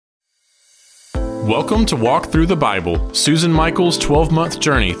Welcome to Walk Through the Bible, Susan Michael's 12-month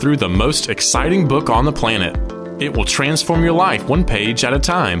journey through the most exciting book on the planet. It will transform your life one page at a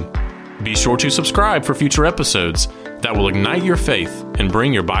time. Be sure to subscribe for future episodes that will ignite your faith and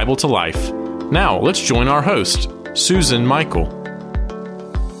bring your Bible to life. Now, let's join our host, Susan Michael.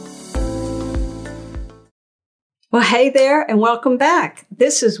 Well, hey there, and welcome back.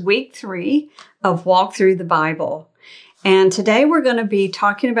 This is week 3 of Walk Through the Bible. And today we're going to be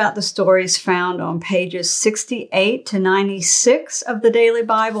talking about the stories found on pages 68 to 96 of the Daily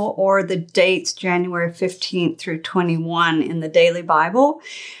Bible, or the dates January 15th through 21 in the Daily Bible.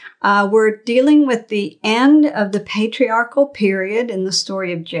 We're dealing with the end of the patriarchal period in the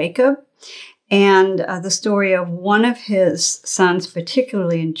story of Jacob and the story of one of his sons,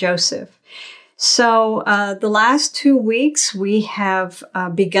 particularly in Joseph. So the last 2 weeks we have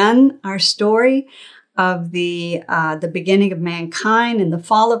begun our story of the beginning of mankind and the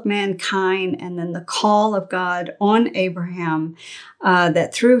fall of mankind, and then the call of God on Abraham,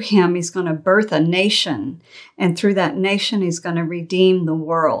 that through him he's going to birth a nation, and through that nation he's going to redeem the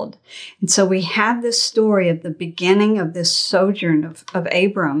world. And so we have this story of the beginning of this sojourn of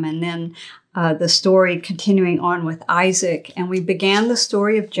Abram, and then the story continuing on with Isaac. And we began the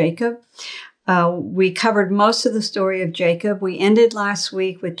story of Jacob. We covered most of the story of Jacob. We ended last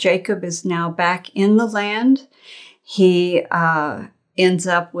week with Jacob is now back in the land. He ends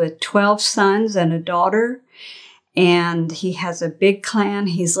up with 12 sons and a daughter, and he has a big clan.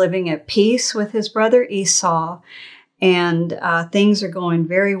 He's living at peace with his brother Esau, and things are going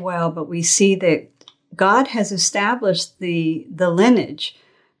very well. But we see that God has established the lineage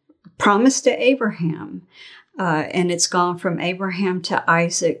promised to Abraham. And it's gone from Abraham to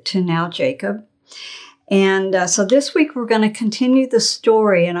Isaac to now Jacob. And so this week we're going to continue the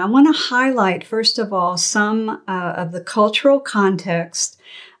story. And I want to highlight, first of all, some of the cultural context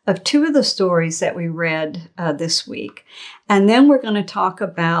of 2 of the stories that we read this week. And then we're going to talk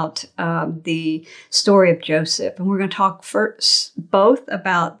about the story of Joseph. And we're going to talk first both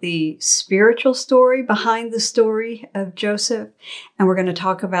about the spiritual story behind the story of Joseph, and we're going to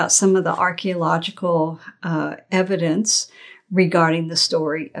talk about some of the archaeological evidence regarding the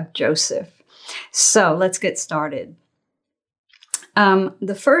story of Joseph. So let's get started.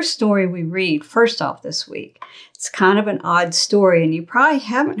 The first story we read, first off this week, it's kind of an odd story, and you probably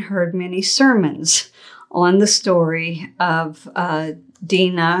haven't heard many sermons on the story of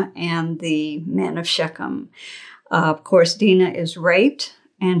Dinah and the men of Shechem. Of course, Dinah is raped,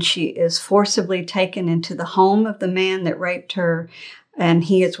 and she is forcibly taken into the home of the man that raped her, and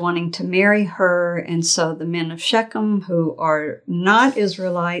he is wanting to marry her. And so the men of Shechem, who are not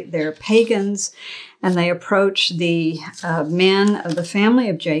Israelite, they're pagans, and they approach the men of the family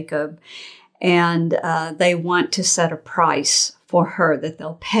of Jacob, and they want to set a price for her that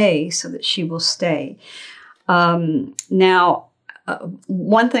they'll pay so that she will stay. Now,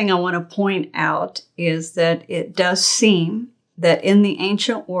 one thing I want to point out is that it does seem that in the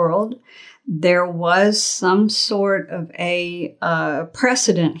ancient world, there was some sort of a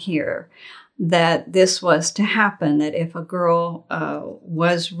precedent here that this was to happen, that if a girl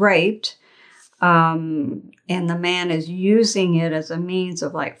was raped, and the man is using it as a means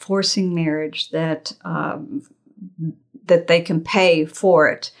of like forcing marriage, that they can pay for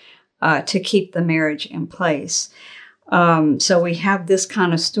it to keep the marriage in place. So we have this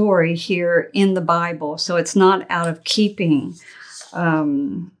kind of story here in the Bible. So it's not out of keeping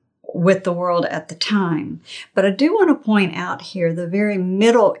with the world at the time. But I do want to point out here the very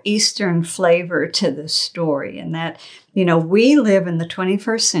Middle Eastern flavor to this story, and that, you know, we live in the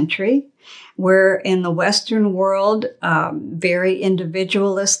 21st century. We're in the Western world, very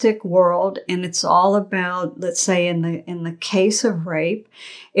individualistic world, and it's all about, let's say in the case of rape,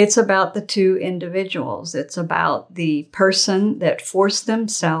 it's about the 2 individuals. It's about the person that forced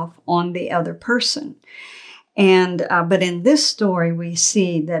themselves on the other person. And but in this story, we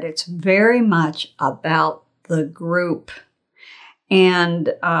see that it's very much about the group.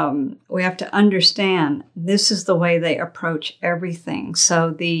 And we have to understand this is the way they approach everything.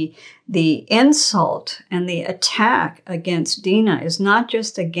 So the insult and the attack against Dinah is not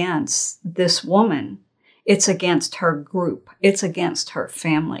just against this woman. It's against her group. It's against her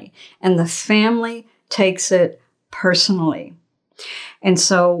family. And the family takes it personally. And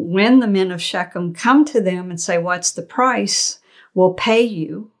so when the men of Shechem come to them and say, "What's the price? We'll pay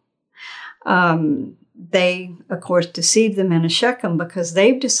you." They, of course, deceive the men of Shechem because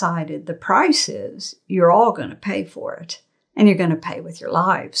they've decided the price is you're all going to pay for it, and you're going to pay with your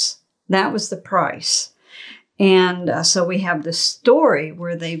lives. That was the price. And so we have the story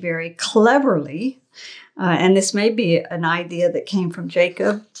where they very cleverly, and this may be an idea that came from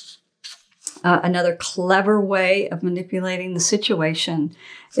Jacob, Another clever way of manipulating the situation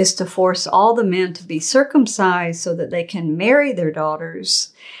is to force all the men to be circumcised so that they can marry their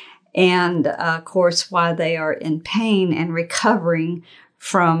daughters. And of course, while they are in pain and recovering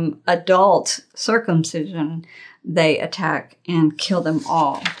from adult circumcision, they attack and kill them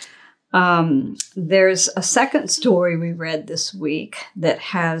all. There's a second story we read this week that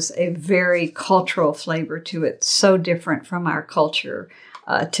has a very cultural flavor to it, so different from our culture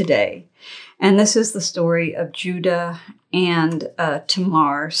today. And this is the story of Judah and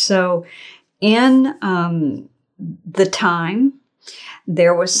Tamar. So in the time,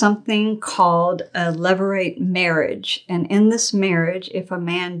 there was something called a levirate marriage. And in this marriage, if a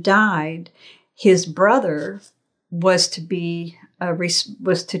man died, his brother was to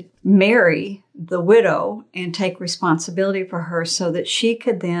marry the widow and take responsibility for her so that she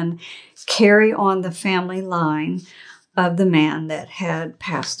could then carry on the family line of the man that had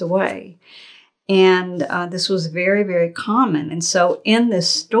passed away. And this was very, very common. And so in this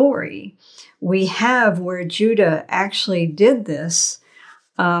story, we have where Judah actually did this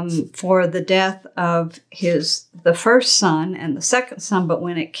for the death of the first son and the second son. But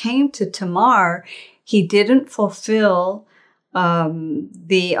when it came to Tamar, he didn't fulfill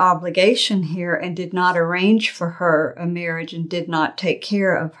the obligation here and did not arrange for her a marriage and did not take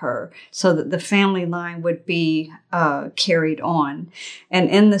care of her so that the family line would be carried on. And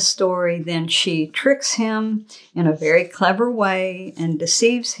in the story, then she tricks him in a very clever way and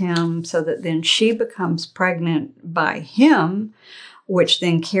deceives him so that then she becomes pregnant by him, which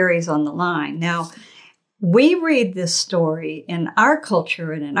then carries on the line. Now, we read this story in our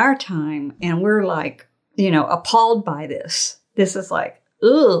culture and in our time, and we're like, appalled by this. This is like,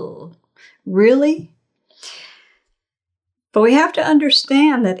 ugh, really? But we have to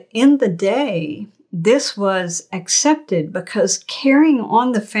understand that in the day, this was accepted because carrying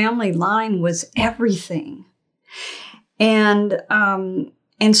on the family line was everything. And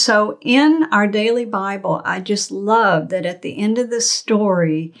so in our daily Bible, I just love that at the end of this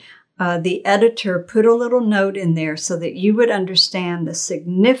story, the editor put a little note in there so that you would understand the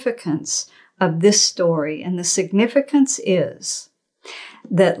significance of this story. And the significance is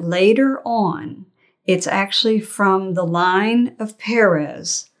that later on, it's actually from the line of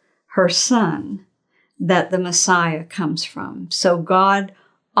Perez, her son, that the Messiah comes from. So God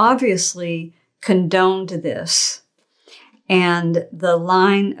obviously condoned this, and the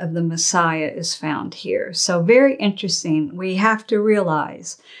line of the Messiah is found here. So very interesting. We have to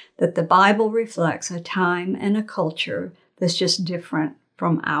realize that the Bible reflects a time and a culture that's just different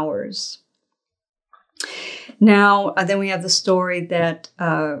from ours. Now, then we have the story that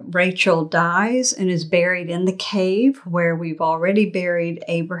Rachel dies and is buried in the cave where we've already buried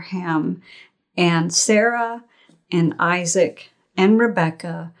Abraham and Sarah and Isaac and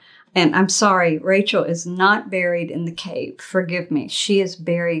Rebekah. And I'm sorry, Rachel is not buried in the cave. Forgive me. She is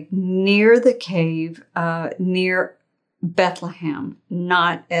buried near the cave, near Bethlehem,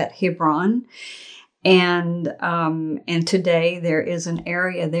 not at Hebron. And today there is an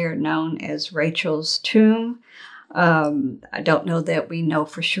area there known as Rachel's tomb. I don't know that we know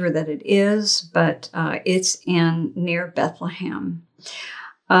for sure that it is, but it's near Bethlehem.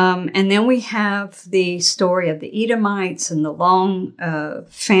 And then we have the story of the Edomites and the long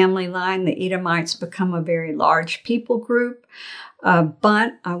family line. The Edomites become a very large people group.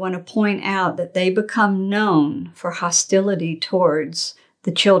 But I want to point out that they become known for hostility towards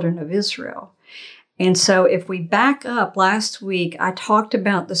the children of Israel. And so if we back up last week, I talked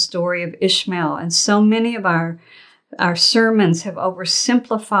about the story of Ishmael, and so many of our sermons have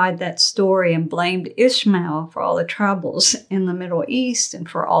oversimplified that story and blamed Ishmael for all the troubles in the Middle East and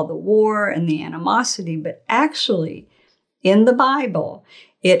for all the war and the animosity. But actually, in the Bible,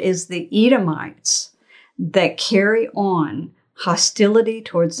 it is the Edomites that carry on hostility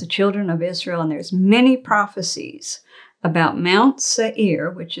towards the children of Israel. And there's many prophecies about Mount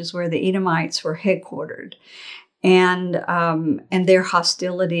Seir, which is where the Edomites were headquartered, and their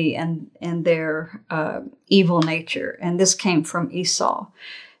hostility and their evil nature. And this came from Esau.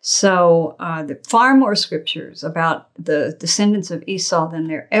 So far more scriptures about the descendants of Esau than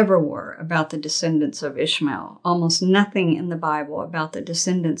there ever were about the descendants of Ishmael. Almost nothing in the Bible about the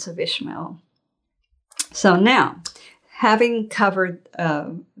descendants of Ishmael. So now, having covered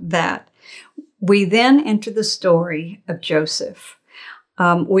that, we then enter the story of Joseph.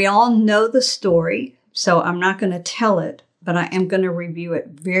 We all know the story, so I'm not going to tell it, but I am going to review it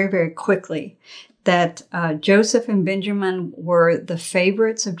very, very quickly. That Joseph and Benjamin were the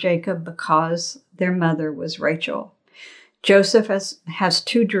favorites of Jacob because their mother was Rachel. Joseph has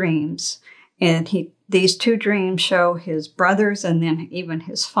two dreams, and These two dreams show his brothers and then even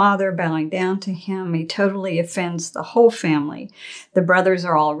his father bowing down to him. He totally offends the whole family. The brothers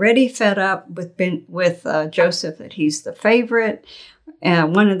are already fed up with Joseph, that he's the favorite,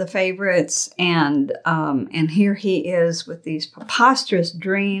 one of the favorites, and here he is with these preposterous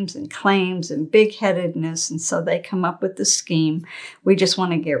dreams and claims and big-headedness, and so they come up with the scheme. We just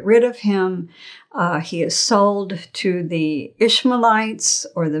want to get rid of him. He is sold to the Ishmaelites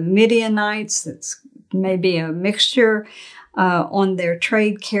or the Midianites. That's maybe a mixture. On their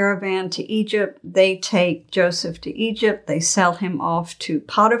trade caravan to Egypt, they take Joseph to Egypt. They sell him off to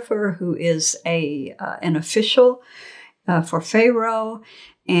Potiphar, who is an official for Pharaoh,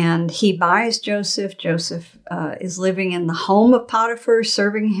 and he buys Joseph. Joseph is living in the home of Potiphar,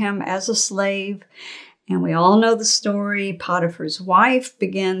 serving him as a slave. And we all know the story. Potiphar's wife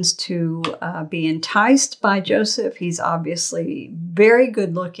begins to be enticed by Joseph. He's obviously very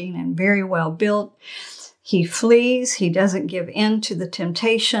good looking and very well built. He flees. He doesn't give in to the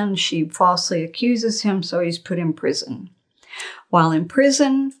temptation. She falsely accuses him, so he's put in prison. While in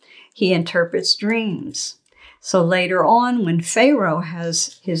prison, he interprets dreams. So later on, when Pharaoh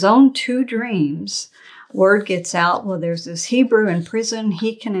has his own two dreams, word gets out, well, there's this Hebrew in prison.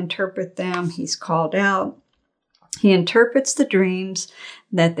 He can interpret them. He's called out. He interprets the dreams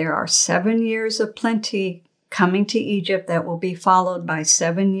that there are 7 years of plenty coming to Egypt that will be followed by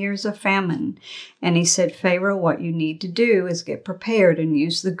 7 years of famine. And he said, Pharaoh, what you need to do is get prepared and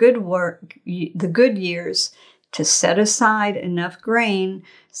use the good years to set aside enough grain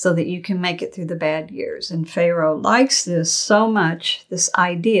so that you can make it through the bad years. And Pharaoh likes this so much, this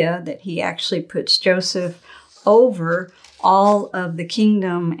idea, that he actually puts Joseph over all of the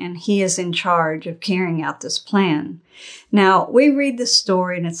kingdom, and he is in charge of carrying out this plan. Now, we read this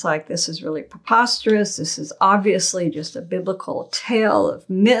story, and it's like, this is really preposterous. This is obviously just a biblical tale of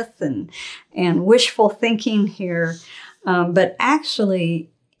myth and wishful thinking here. But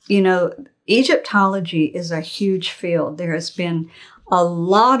actually, Egyptology is a huge field. There has been a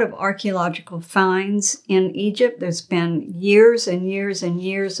lot of archaeological finds in Egypt. There's been years and years and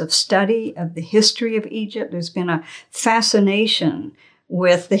years of study of the history of Egypt. There's been a fascination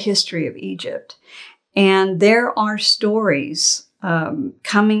with the history of Egypt. And there are stories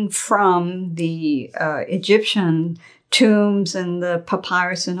coming from the Egyptian tombs and the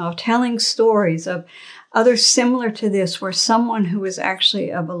papyrus and all, telling stories of others similar to this, where someone who was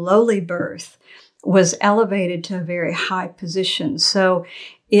actually of a lowly birth was elevated to a very high position. So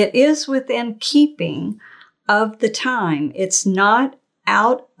it is within keeping of the time. It's not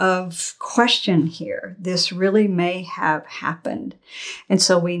out of question here. This really may have happened. And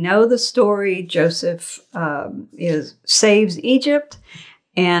so we know the story. Joseph saves Egypt,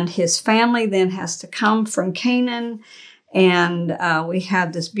 and his family then has to come from Canaan. And we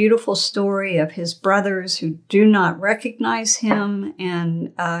have this beautiful story of his brothers who do not recognize him,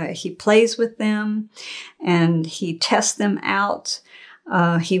 and he plays with them, and he tests them out.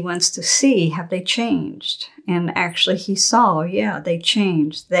 He wants to see, have they changed? And actually he saw, yeah, they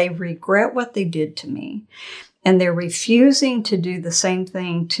changed. They regret what they did to me. And they're refusing to do the same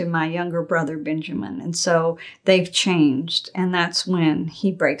thing to my younger brother, Benjamin. And so they've changed. And that's when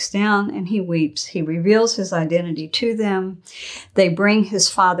he breaks down and he weeps. He reveals his identity to them. They bring his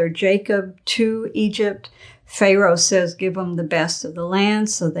father, Jacob, to Egypt. Pharaoh says, give them the best of the land.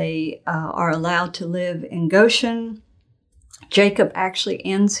 So they are allowed to live in Goshen. Jacob actually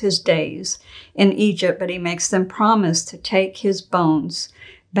ends his days in Egypt, but he makes them promise to take his bones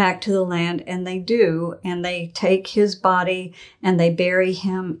back to the land, and they do, and they take his body and they bury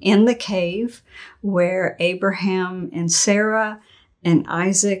him in the cave where Abraham and Sarah and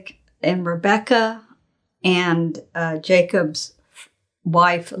Isaac and Rebekah and Jacob's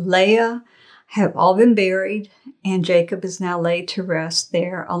wife Leah have all been buried, and Jacob is now laid to rest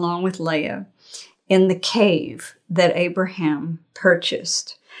there along with Leah in the cave that Abraham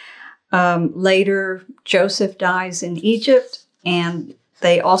purchased. Later, Joseph dies in Egypt, and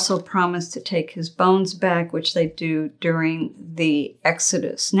they also promise to take his bones back, which they do during the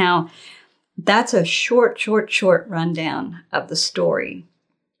Exodus. Now, that's a short rundown of the story.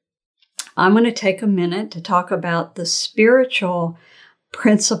 I'm going to take a minute to talk about the spiritual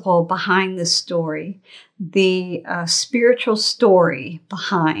principle behind this story, the spiritual story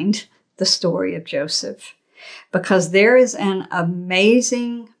behind the story of Joseph, because there is an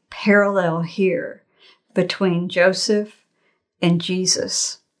amazing parallel here between Joseph and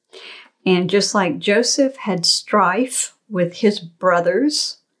Jesus. And just like Joseph had strife with his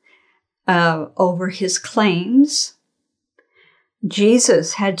brothers over his claims,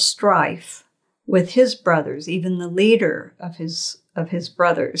 Jesus had strife with his brothers, even the leader of his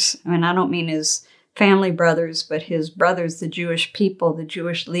brothers. I mean, I don't mean his family brothers, but his brothers, the Jewish people, the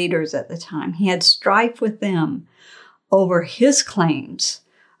Jewish leaders at the time. He had strife with them over his claims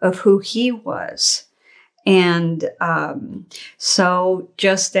of who he was. And so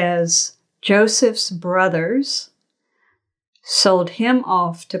just as Joseph's brothers sold him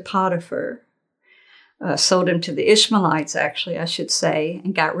off to Potiphar, sold him to the Ishmaelites, actually, I should say,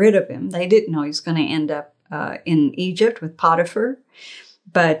 and got rid of him. They didn't know he was going to end up in Egypt with Potiphar.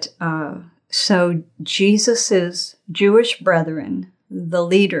 But so Jesus's Jewish brethren, the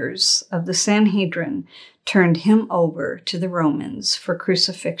leaders of the Sanhedrin, turned him over to the Romans for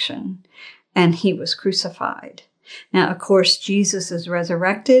crucifixion, and he was crucified. Now, of course, Jesus is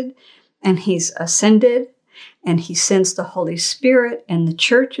resurrected, and he's ascended, and he sends the Holy Spirit, and the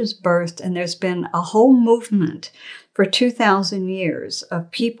church is birthed, and there's been a whole movement for 2,000 years of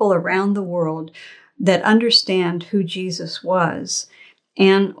people around the world that understand who Jesus was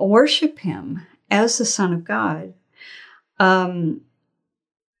and worship him as the Son of God.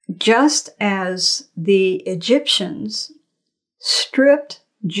 Just as the Egyptians stripped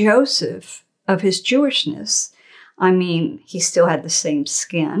Joseph of his Jewishness, I mean, he still had the same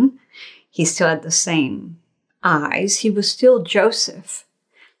skin, he still had the same eyes, he was still Joseph.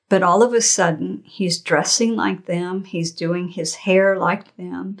 But all of a sudden, he's dressing like them, he's doing his hair like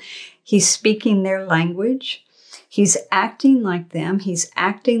them, he's speaking their language, he's acting like them, he's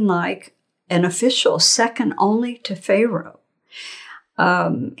acting like an official, second only to Pharaoh.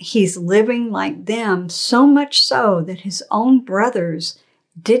 He's living like them, so much so that his own brothers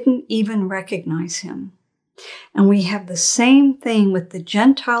didn't even recognize him. And we have the same thing with the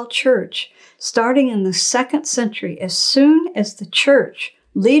Gentile church, starting in the 2nd century. As soon as the church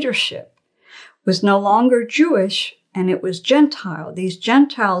leadership was no longer Jewish and it was Gentile, these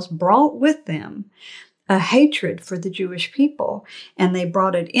Gentiles brought with them a hatred for the Jewish people, and they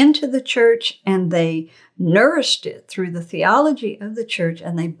brought it into the church, and they nourished it through the theology of the church,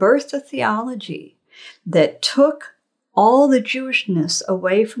 and they birthed a theology that took all the Jewishness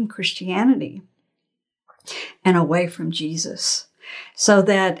away from Christianity and away from Jesus, so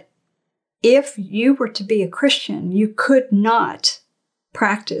that if you were to be a Christian, you could not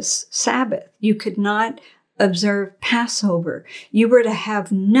practice Sabbath. You could not observe Passover. You were to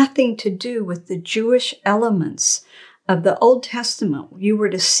have nothing to do with the Jewish elements of the Old Testament. You were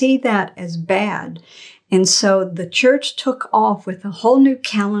to see that as bad. And so the church took off with a whole new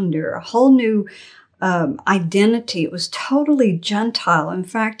calendar, a whole new identity. It was totally Gentile. In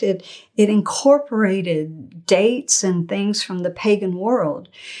fact, it incorporated dates and things from the pagan world.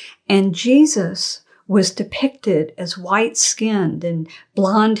 And Jesus was depicted as white-skinned and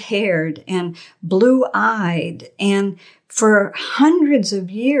blonde-haired and blue-eyed. And for hundreds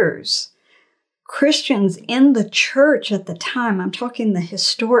of years, Christians in the church at the time, I'm talking the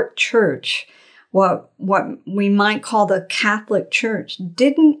historic church, what we might call the Catholic Church,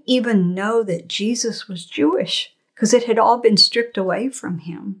 didn't even know that Jesus was Jewish because it had all been stripped away from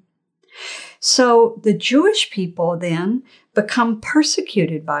him. So the Jewish people then become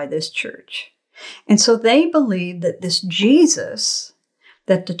persecuted by this church. And so they believe that this Jesus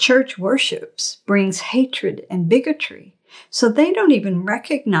that the church worships brings hatred and bigotry. So they don't even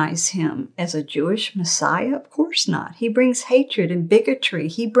recognize him as a Jewish Messiah. Of course not. He brings hatred and bigotry.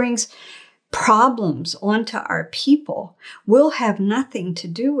 He brings problems onto our people. We'll have nothing to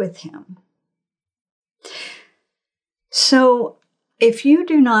do with him. So if you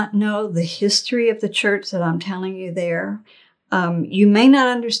do not know the history of the church that I'm telling you there, you may not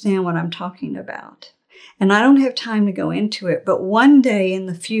understand what I'm talking about. And I don't have time to go into it, but one day in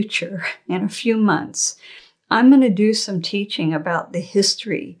the future, in a few months, I'm going to do some teaching about the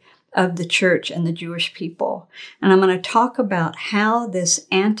history of the church and the Jewish people. And I'm going to talk about how this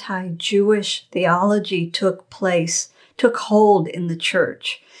anti-Jewish theology took hold in the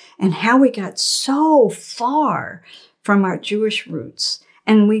church, and how we got so far from our Jewish roots.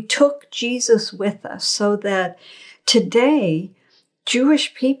 And we took Jesus with us, so that today,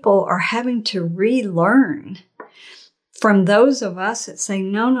 Jewish people are having to relearn from those of us that say,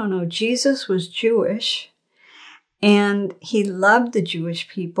 no, Jesus was Jewish and he loved the Jewish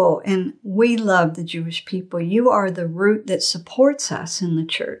people and we love the Jewish people. You are the root that supports us in the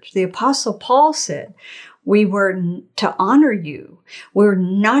church. The Apostle Paul said, we were to honor you. We're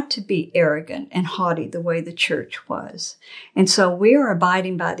not to be arrogant and haughty the way the church was. And so we are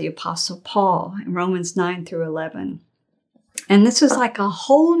abiding by the Apostle Paul in Romans 9 through 11. And this is like a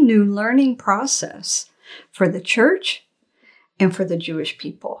whole new learning process for the church and for the Jewish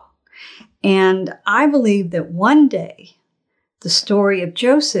people. And I believe that one day the story of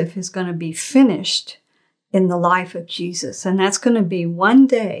Joseph is going to be finished in the life of Jesus. And that's going to be one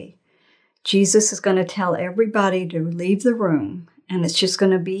day Jesus is going to tell everybody to leave the room, and it's just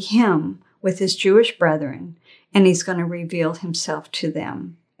going to be him with his Jewish brethren, and he's going to reveal himself to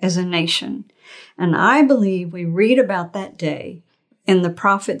them as a nation. And I believe we read about that day in the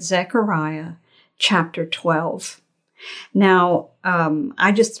prophet Zechariah, chapter 12. Now,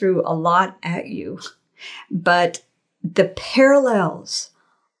 I just threw a lot at you, but the parallels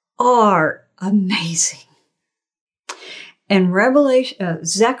are amazing. And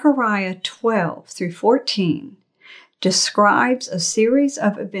Zechariah 12 through 14 describes a series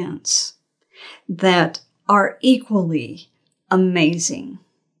of events that are equally amazing.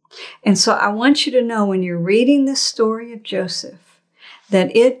 And so I want you to know when you're reading this story of Joseph,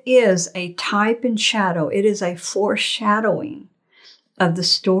 that it is a type and shadow. It is a foreshadowing of the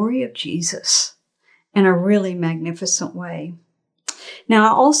story of Jesus in a really magnificent way. Now,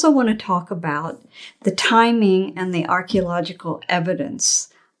 I also want to talk about the timing and the archaeological evidence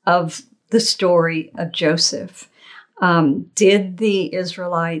of the story of Joseph. Did the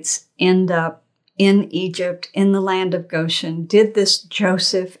Israelites end up in Egypt, in the land of Goshen? Did this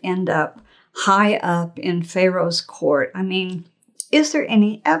Joseph end up high up in Pharaoh's court? I mean, is there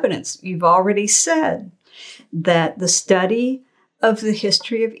any evidence? You've already said that the study of the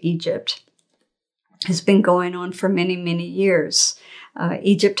history of Egypt has been going on for many, many years.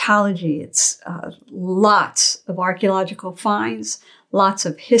 Egyptology, it's lots of archaeological finds, lots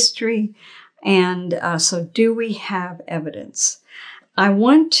of history. And so do we have evidence? I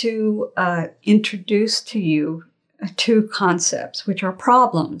want to introduce to you two concepts, which are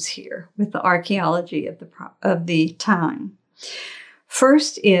problems here with the archaeology of the time.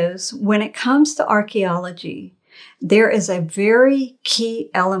 First is, when it comes to archaeology, there is a very key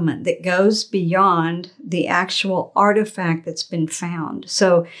element that goes beyond the actual artifact that's been found.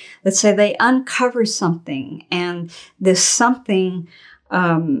 So let's say they uncover something, and this something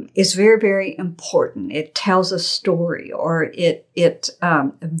is very, very important. It tells a story, or it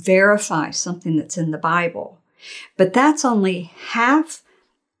verifies something that's in the Bible. But that's only half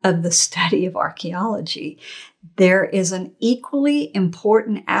of the study of archaeology. There is an equally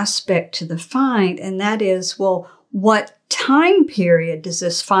important aspect to the find, and that is, well, what time period does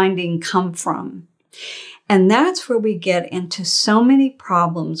this finding come from? And that's where we get into so many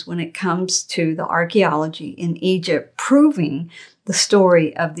problems when it comes to the archaeology in Egypt proving the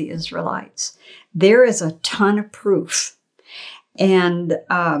story of the Israelites. There is a ton of proof. And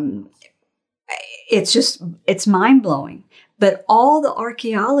it's mind-blowing. But all the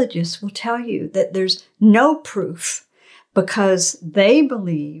archaeologists will tell you that there's no proof, because they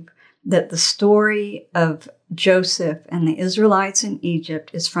believe that the story of Joseph and the Israelites in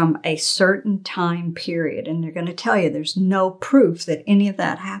Egypt is from a certain time period. And they're going to tell you there's no proof that any of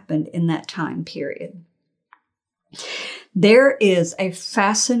that happened in that time period. There is a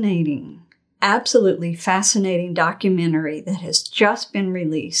fascinating, absolutely fascinating documentary that has just been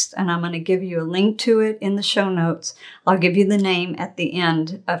released, and I'm going to give you a link to it in the show notes. I'll give you the name at the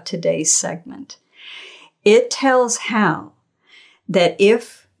end of today's segment. It tells how that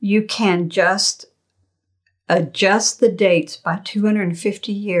if you can just adjust the dates by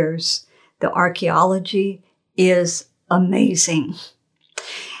 250 years, the archaeology is amazing.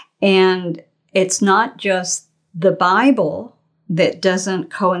 And it's not just the Bible that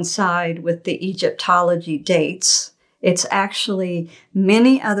doesn't coincide with the Egyptology dates. It's actually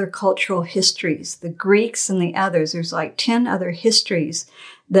many other cultural histories, the Greeks and the others. There's like 10 other histories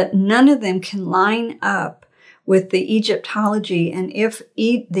that none of them can line up with the Egyptology. And if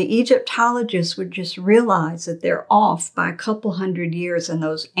the Egyptologists would just realize that they're off by a couple hundred years in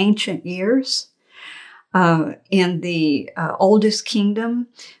those ancient years, in the oldest kingdom,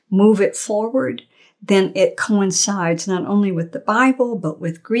 move it forward, then it coincides not only with the Bible, but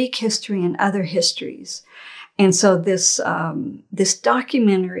with Greek history and other histories. And so this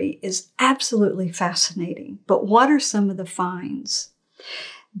documentary is absolutely fascinating. But what are some of the finds?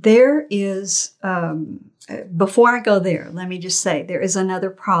 There is, before I go there, let me just say, there is another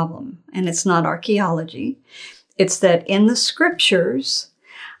problem, and it's not archaeology. It's that in the scriptures,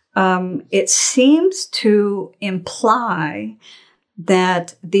 it seems to imply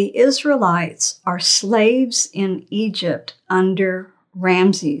that the Israelites are slaves in Egypt under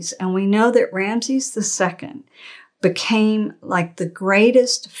Ramses. And we know that Ramses II became like the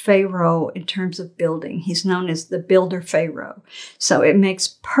greatest pharaoh in terms of building. He's known as the builder pharaoh. So it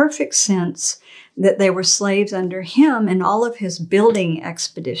makes perfect sense that they were slaves under him in all of his building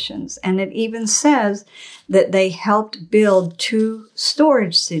expeditions. And it even says that they helped build 2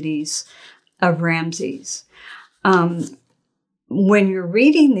 storage cities of Ramses. When you're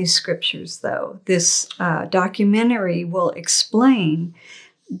reading these scriptures, though, this documentary will explain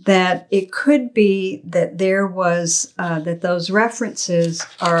that it could be that there was, that those references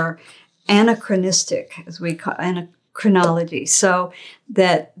are anachronistic, as we call anachronology. So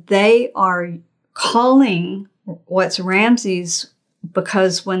that they are calling what's Ramses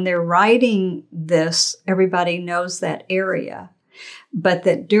because when they're writing this, everybody knows that area. But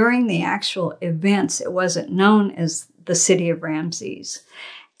that during the actual events, it wasn't known as the city of Ramses.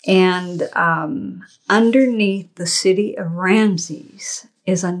 And underneath the city of Ramses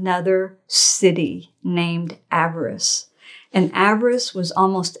is another city named Avaris. And Avaris was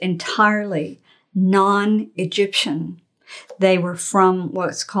almost entirely non-Egyptian. They were from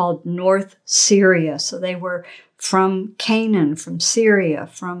what's called North Syria. So they were from Canaan, from Syria,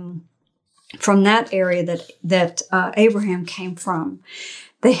 from that area that Abraham came from.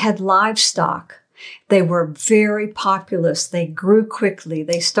 They had livestock. They were very populous. They grew quickly.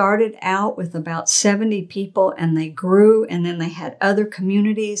 They started out with about 70 people and they grew, and then they had other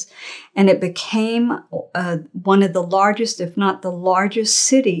communities, and it became one of the largest, if not the largest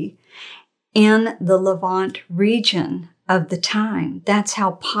city in the Levant region of the time. That's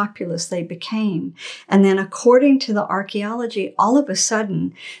how populous they became. And then according to the archaeology, all of a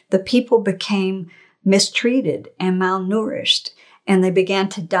sudden, the people became mistreated and malnourished, and they began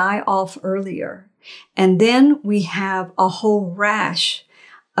to die off earlier. And then we have a whole rash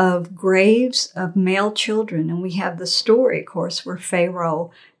of graves of male children. And we have the story, of course, where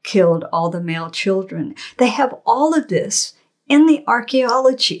Pharaoh killed all the male children. They have all of this in the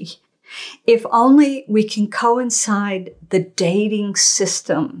archaeology. If only we can coincide the dating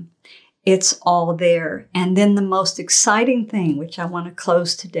system, it's all there. And then the most exciting thing, which I want to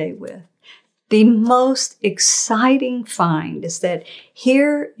close today with, the most exciting find is that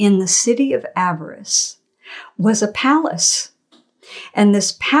here in the city of Avaris was a palace. And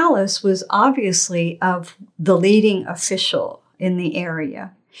this palace was obviously of the leading official in the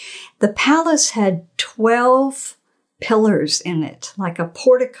area. The palace had 12 pillars in it, like a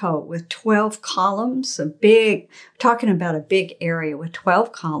portico with 12 columns, talking about a big area with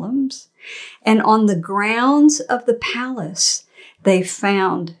 12 columns. And on the grounds of the palace, they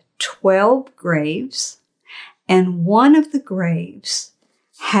found 12 graves, and one of the graves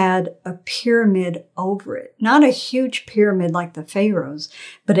had a pyramid over it. Not a huge pyramid like the Pharaohs,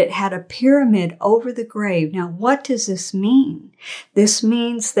 but it had a pyramid over the grave. Now, what does this mean? This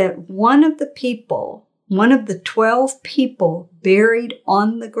means that one of the 12 people buried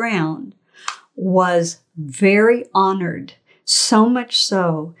on the ground was very honored, so much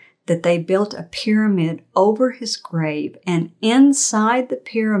so that they built a pyramid over his grave, and inside the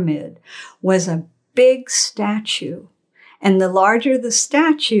pyramid was a big statue. And the larger the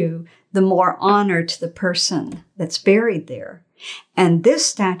statue, the more honor to the person that's buried there. And this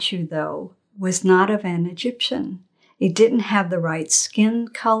statue, though, was not of an Egyptian. He didn't have the right skin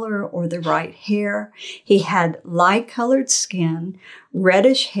color or the right hair. He had light-colored skin,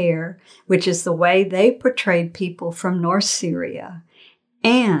 reddish hair, which is the way they portrayed people from North Syria.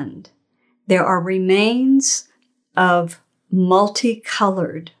 And there are remains of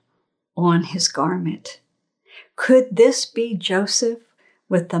multicolored on his garment. Could this be Joseph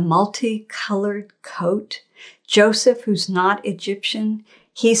with the multicolored coat? Joseph, who's not Egyptian,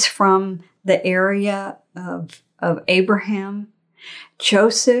 he's from the area of Abraham.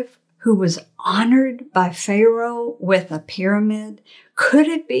 Joseph, who was honored by Pharaoh with a pyramid. Could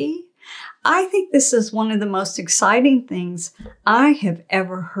it be? I think this is one of the most exciting things I have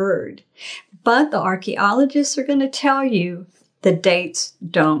ever heard. But the archaeologists are going to tell you the dates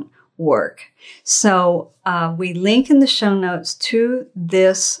don't work. So we link in the show notes to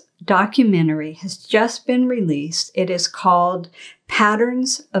this documentary. Has just been released. It is called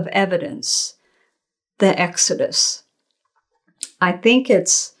Patterns of Evidence, the Exodus. I think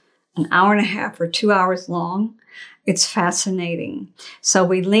it's an hour and a half or 2 hours long. It's fascinating. So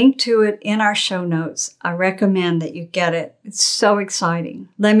we link to it in our show notes. I recommend that you get it. It's so exciting.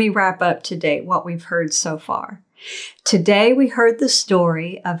 Let me wrap up today what we've heard so far. Today we heard the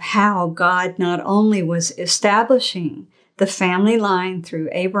story of how God not only was establishing the family line through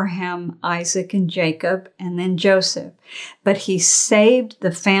Abraham, Isaac, and Jacob, and then Joseph, but he saved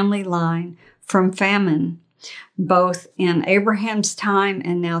the family line from famine, both in Abraham's time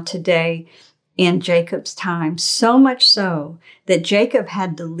and now today in Jacob's time, so much so that Jacob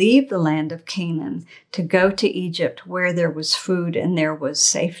had to leave the land of Canaan to go to Egypt where there was food and there was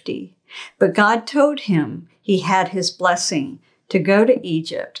safety. But God told him he had his blessing to go to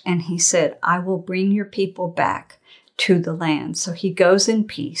Egypt, and he said, I will bring your people back to the land. So he goes in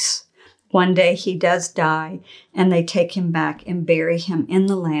peace. One day he does die, and they take him back and bury him in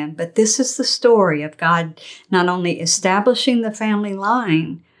the land. But this is the story of God not only establishing the family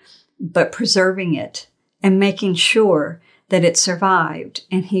line, but preserving it and making sure that it survived.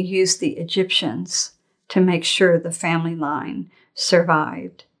 And he used the Egyptians to make sure the family line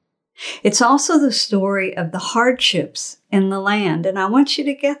survived. It's also the story of the hardships in the land. And I want you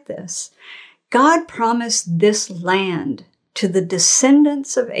to get this. God promised this land to the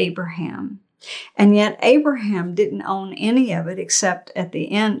descendants of Abraham. And yet Abraham didn't own any of it except at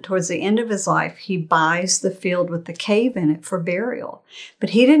the end, towards the end of his life, he buys the field with the cave in it for burial.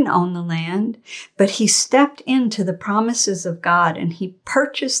 But he didn't own the land, but he stepped into the promises of God and he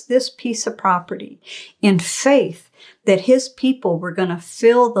purchased this piece of property in faith that his people were going to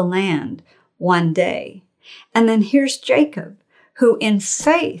fill the land one day. And then here's Jacob, who in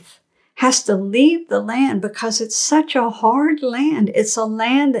faith has to leave the land because it's such a hard land. It's a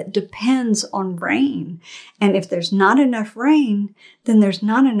land that depends on rain. And if there's not enough rain, then there's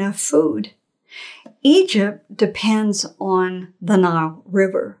not enough food. Egypt depends on the Nile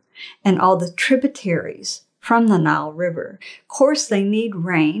River and all the tributaries from the Nile River. Of course, they need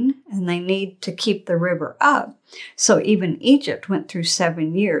rain and they need to keep the river up. So even Egypt went through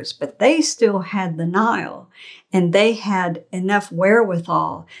 7 years, but they still had the Nile. And they had enough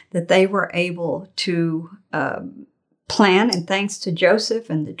wherewithal that they were able to plan. And thanks to Joseph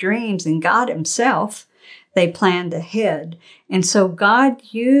and the dreams and God himself, they planned ahead. And so God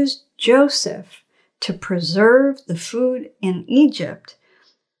used Joseph to preserve the food in Egypt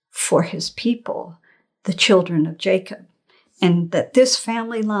for his people, the children of Jacob. And that this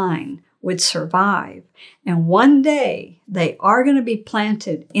family line would survive. And one day they are going to be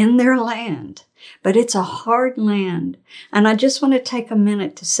planted in their land. But it's a hard land. And I just want to take a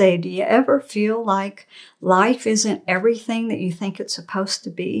minute to say, do you ever feel like life isn't everything that you think it's supposed to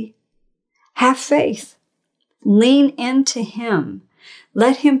be? Have faith. Lean into him.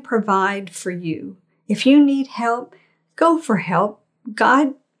 Let him provide for you. If you need help, go for help.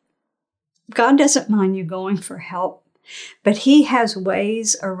 God doesn't mind you going for help. But he has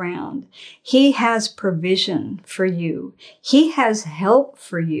ways around. He has provision for you. He has help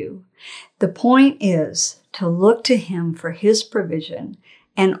for you. The point is to look to him for his provision,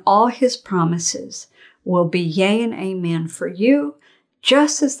 and all his promises will be yea and amen for you,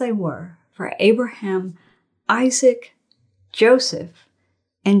 just as they were for Abraham, Isaac, Joseph,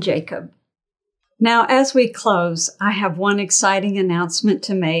 and Jacob. Now, as we close, I have one exciting announcement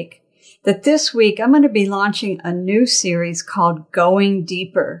to make. That this week I'm going to be launching a new series called Going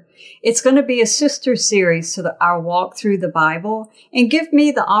Deeper. It's going to be a sister series to our walk through the Bible and give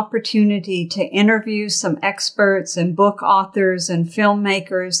me the opportunity to interview some experts and book authors and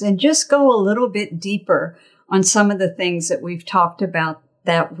filmmakers and just go a little bit deeper on some of the things that we've talked about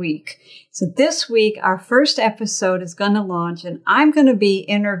that week. So this week, our first episode is going to launch and I'm going to be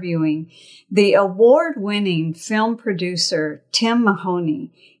interviewing the award-winning film producer, Tim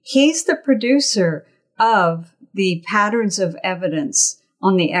Mahoney. He's the producer of the Patterns of Evidence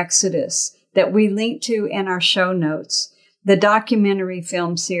on the Exodus that we link to in our show notes, the documentary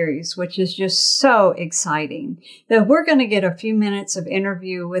film series, which is just so exciting. That we're going to get a few minutes of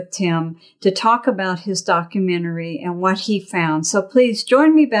interview with Tim to talk about his documentary and what he found. So please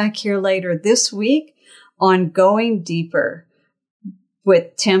join me back here later this week on Going Deeper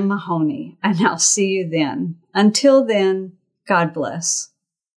with Tim Mahoney, and I'll see you then. Until then, God bless.